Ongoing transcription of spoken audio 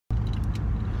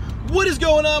What is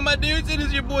going on, my dudes? It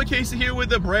is your boy Casey here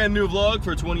with a brand new vlog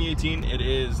for 2018. It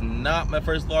is not my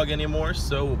first vlog anymore,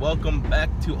 so welcome back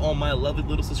to all my lovely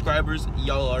little subscribers.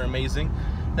 Y'all are amazing.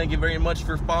 Thank you very much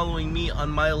for following me on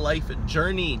my life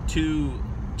journey to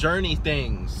journey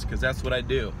things, because that's what I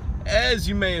do. As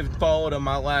you may have followed on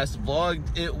my last vlog,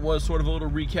 it was sort of a little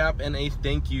recap and a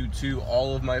thank you to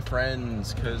all of my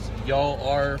friends, because y'all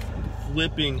are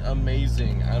flipping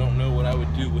amazing. I don't know what I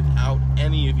would do without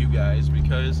any of you guys,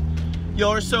 because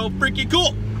y'all are so freaking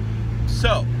cool.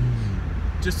 So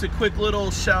just a quick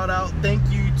little shout out, thank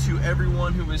you to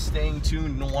everyone who is staying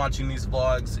tuned and watching these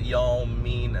vlogs. Y'all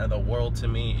mean the world to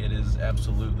me. It is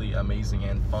absolutely amazing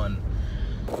and fun.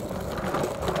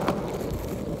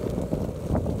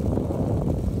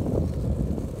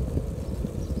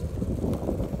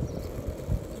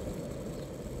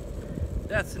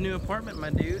 That's the new apartment, my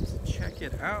dudes. Check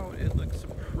it out. It looks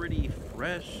pretty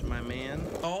fresh, my man.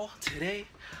 Oh, today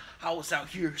I was out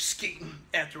here skating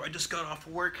after I just got off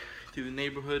work through the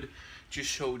neighborhood. Just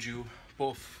showed you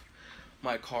both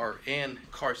my car and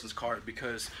Carson's car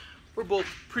because we're both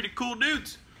pretty cool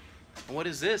dudes. And what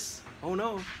is this? Oh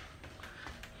no.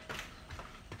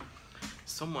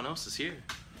 Someone else is here.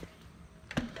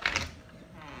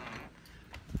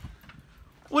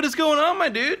 What is going on, my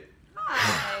dude?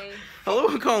 Hi.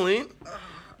 Hello, Colleen.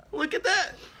 Look at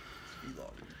that.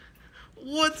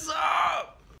 What's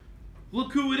up?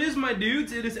 Look who it is, my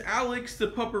dudes. It is Alex the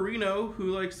Pupperino who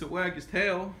likes to wag his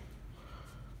tail.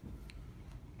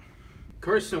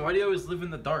 Carson, why do you always live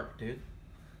in the dark, dude?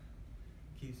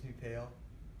 Keeps me pale.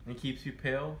 It keeps you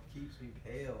pale? Keeps me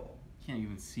pale. Can't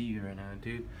even see you right now,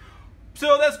 dude.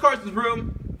 So that's Carson's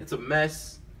room. It's a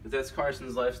mess, but that's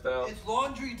Carson's lifestyle. It's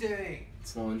laundry day.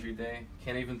 It's laundry day.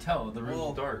 Can't even tell. The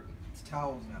room's dark. It's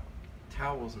towels now.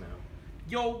 Towels now.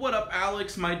 Yo, what up,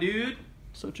 Alex, my dude?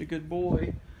 Such a good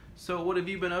boy. So what have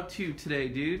you been up to today,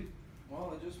 dude?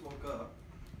 Well, I just woke up.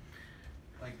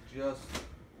 Like, just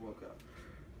woke up.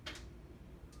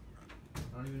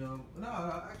 I don't even know.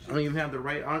 No, actually. I don't even have the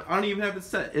right. I don't even have it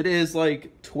set. It is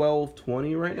like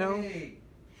 12:20 right now. Hey.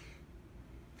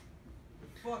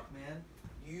 Fuck, man.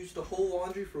 You used the whole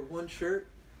laundry for one shirt?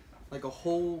 Like a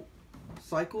whole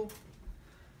cycle?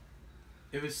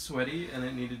 It was sweaty and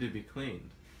it needed to be cleaned.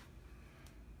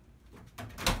 Damn,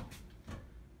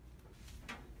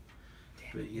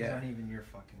 But yeah, these aren't even your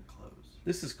fucking clothes.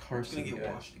 this is Carson. It's gonna get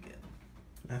guys. washed again.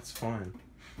 That's fine.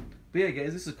 But yeah,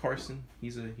 guys, this is Carson.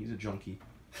 He's a junkie.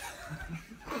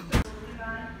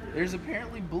 There's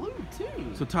apparently blue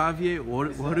too. So Tavier,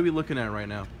 what are we looking at right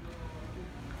now?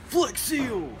 Flex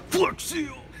Seal! Flex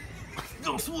Seal!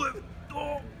 No slip!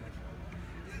 Oh!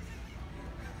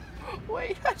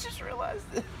 Wait, I just realized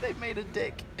that they made a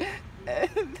dick.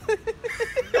 And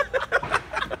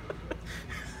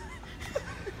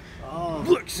oh,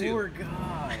 Flex Seal. poor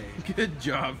guy. Good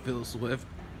job, Phil Swift.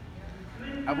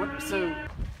 I wonder, so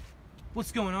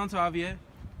What's going on, Tavier?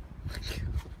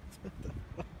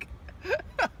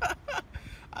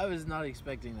 I was not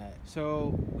expecting that.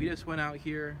 So we just went out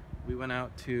here. We went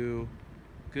out to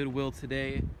Goodwill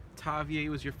today. Tavier, it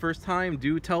was your first time.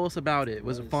 Do tell us about it.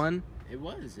 Was it fun? It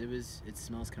was. It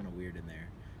smells kind of weird in there.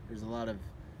 There's a lot of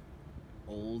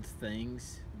old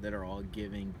things that are all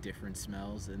giving different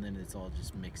smells, and then it's all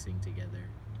just mixing together.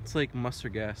 It's like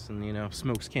mustard gas and, you know,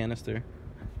 smokes canister.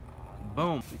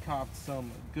 Boom. We copped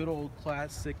some good old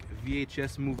classic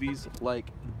VHS movies like,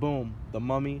 boom, The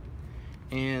Mummy.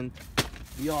 And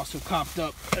we also copped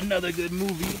up another good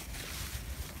movie.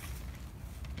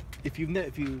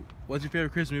 What's your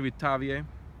favorite Christmas movie, Tavier?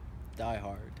 Die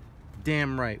Hard.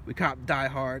 Damn right. We copped Die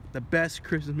Hard, the best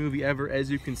Christmas movie ever, as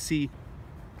you can see.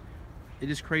 It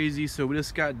is crazy. So we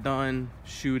just got done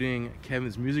shooting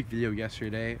Kevin's music video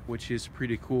yesterday, which is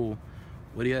pretty cool.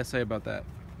 What do you guys say about that?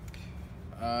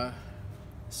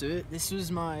 So this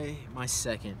was my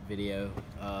second video,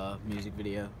 music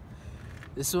video.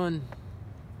 This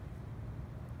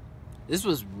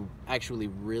was actually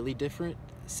really different,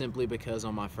 simply because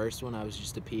on my first one I was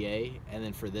just a PA, and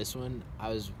then for this one I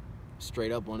was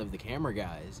straight up one of the camera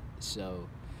guys. So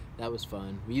that was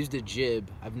fun. We used a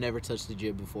jib. I've never touched a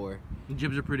jib before. The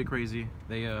jibs are pretty crazy.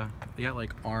 They got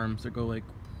like arms that go like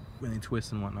when they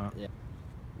twist and whatnot. Yeah.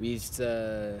 We used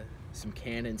some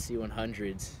Canon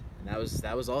C100s, and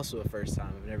that was also a first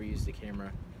time. I've never used a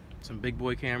camera. Some big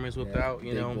boy cameras whipped Yeah, out,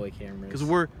 you know. big boy cameras. Because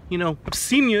we're, you know,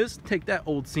 seniors. Take that,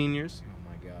 old seniors. Oh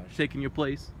my gosh. Taking your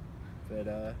place.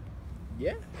 But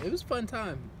yeah, it was a fun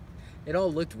time. It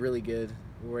all looked really good.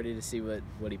 We're ready to see what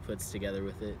he puts together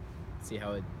with it. See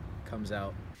how it comes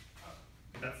out.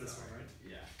 That's this one, right?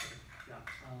 Yeah. Yeah.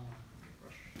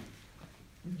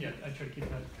 Yeah, I try to keep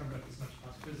that covered up as much as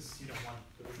possible because you don't want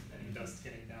the just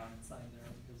getting down inside there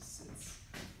because it's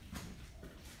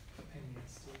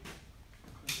opinions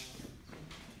too.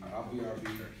 I'll be RB.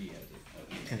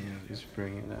 Yeah, just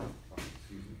bring it out.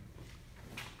 Excuse me.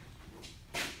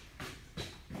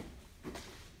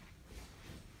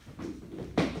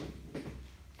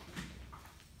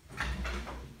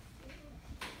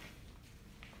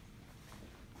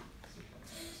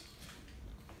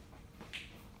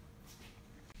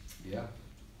 Yeah.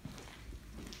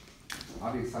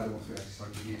 I'll be excited once we actually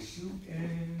start to get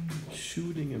shooting.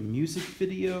 Shooting a music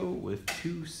video with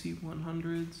 2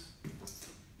 C100s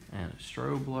and a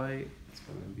strobe light. It's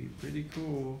gonna be pretty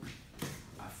cool.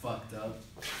 I fucked up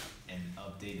and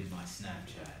updated my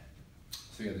Snapchat.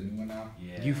 So you got the new one now?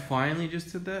 Yeah. You finally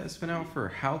just did that? It's been out for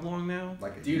how long now?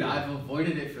 Like a Dude, year. I've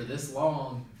avoided it for this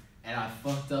long, and I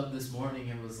fucked up this morning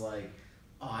and was like,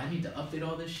 oh, I need to update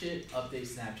all this shit. Update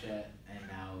Snapchat, and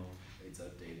now it's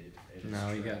updated. It is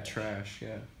Now you got trash. trash,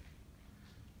 yeah.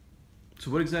 So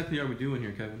what exactly are we doing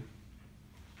here, Kevin?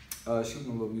 Shooting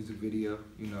a little music video,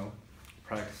 you know,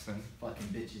 practicing. Fucking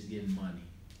bitches getting money.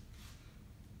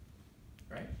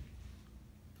 Right?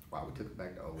 Wow, we took it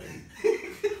back to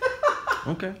 08.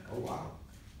 Okay. Oh, wow.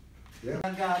 Yeah.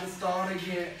 I gotta start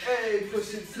again. Hey,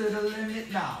 push it to the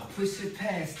limit now. Push it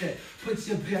past that. Put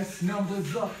your best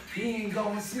numbers up. You ain't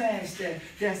gonna smash that.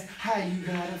 That's how you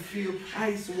gotta feel.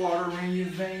 Ice water in your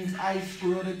veins. Ice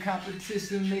thrill the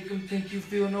competition. Make them think you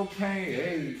feel no pain.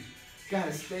 Hey,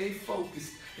 gotta stay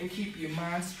focused and keep your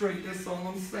mind straight. That's all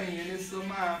I'm saying. It's a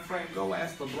mind frame. Go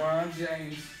ask LeBron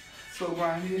James. So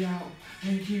grind it out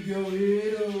and keep your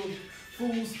head up.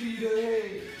 Full speed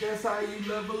ahead. That's how you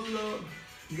level up.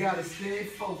 You gotta stay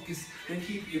focused and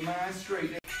keep your mind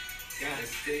straight. Gotta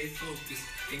stay focused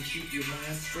and keep your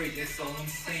mind straight. That's all I'm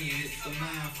saying. It's a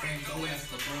mind frame. Go ask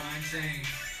LeBron James.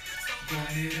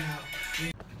 Grind it out.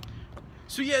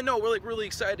 So yeah, no, we're like really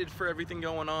excited for everything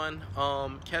going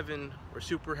on. Kevin, we're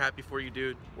super happy for you,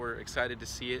 dude. We're excited to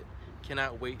see it.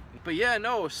 Cannot wait. But yeah,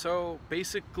 no, so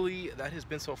basically that has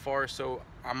been so far. So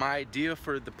my idea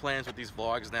for the plans with these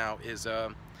vlogs now is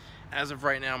as of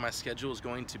right now, my schedule is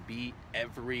going to be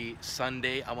every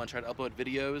Sunday. I want to try to upload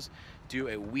videos, do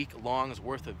a week long's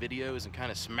worth of videos and kind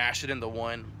of smash it into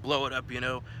one, blow it up, you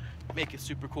know, make it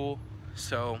super cool.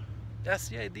 So that's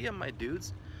the idea, my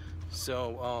dudes.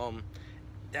 So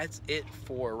that's it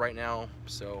for right now.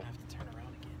 So I have to turn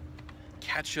around again.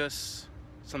 catch us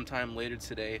sometime later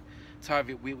today.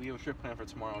 Tavi, we have a trip planned for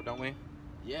tomorrow, don't we?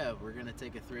 Yeah, we're gonna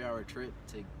take a 3-hour trip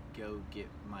to go get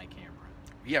my camera.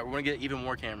 Yeah, we're gonna get even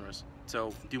more cameras,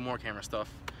 so do more camera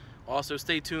stuff. Also,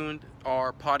 stay tuned.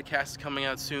 Our podcast is coming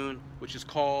out soon, which is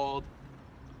called.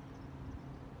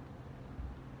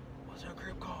 What's our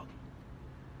group called?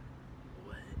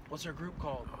 What? What's our group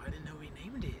called? Oh, I didn't know we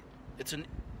named it. It's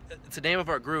the name of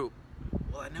our group.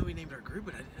 Well, I know we named our group,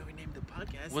 but I didn't know we named the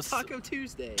podcast. What's Taco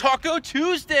Tuesday. Taco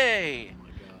Tuesday. Oh my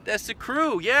god. That's the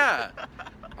crew. Yeah.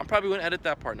 I'm probably gonna edit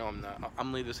that part. No, I'm not. I'm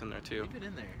gonna leave this in there too. Keep it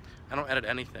in there. I don't edit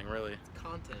anything really. It's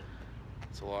content.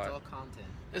 It's a lot. It's all content.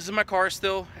 This is my car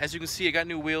still. As you can see, I got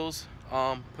new wheels.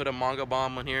 Put a manga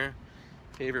bomb on here.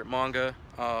 Favorite manga,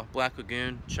 Black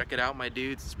Lagoon. Check it out, my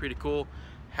dudes. It's pretty cool.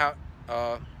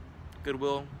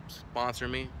 Goodwill sponsor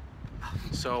me.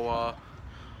 So,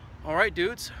 all right,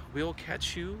 dudes. We'll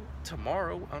catch you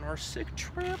tomorrow on our sick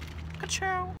trip.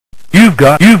 Ka-chow. You've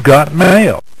got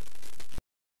mail.